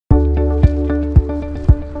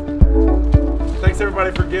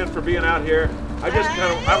everybody for being out here. I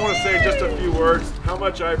want to say just a few words how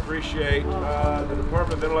much I appreciate the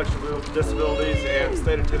Department of Intellectual Disabilities and the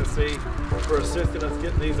state of Tennessee for assisting us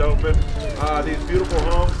getting these open. These beautiful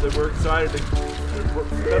homes that we're excited to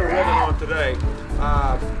put a ribbon on today.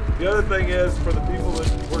 The other thing is, for the people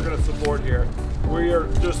that we're going to support here, we are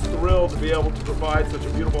just thrilled to be able to provide such a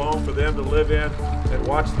beautiful home for them to live in and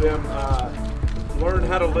watch them learn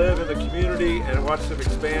how to live in the community and watch them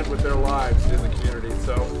expand with their lives in the community.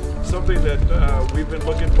 So something that we've been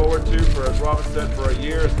looking forward to, for, as Robin said, for a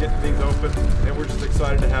year, is getting these open, and we're just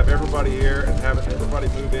excited to have everybody here and having everybody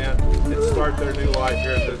move in and start their new life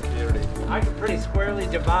here in this community. I can pretty squarely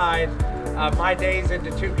divide my days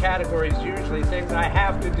into two categories, usually things I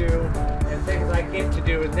have to do and things I get to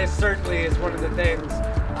do, and this certainly is one of the things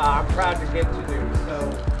I'm proud to get to do.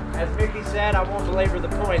 So, as Mickey said, I won't belabor the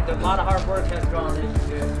point that a lot of hard work has gone into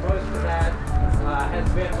this. Most of that has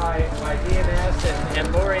been by D&S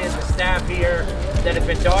and Lori and the staff here that have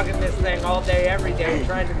been dogging this thing all day, every day,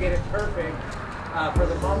 trying to get it perfect for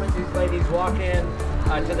the moment these ladies walk in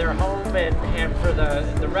to their home and for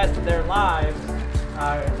the rest of their lives,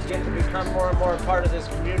 get to become more and more a part of this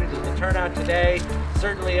community. The turnout today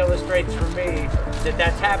certainly illustrates for me that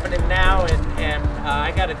that's happening now, and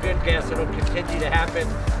I got a good guess it'll continue to happen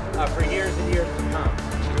for years and years to come.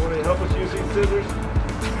 You want to help us use these scissors?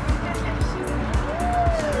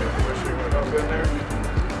 In there.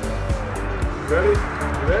 Ready?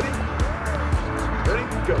 You ready? Ready?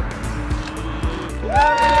 Go.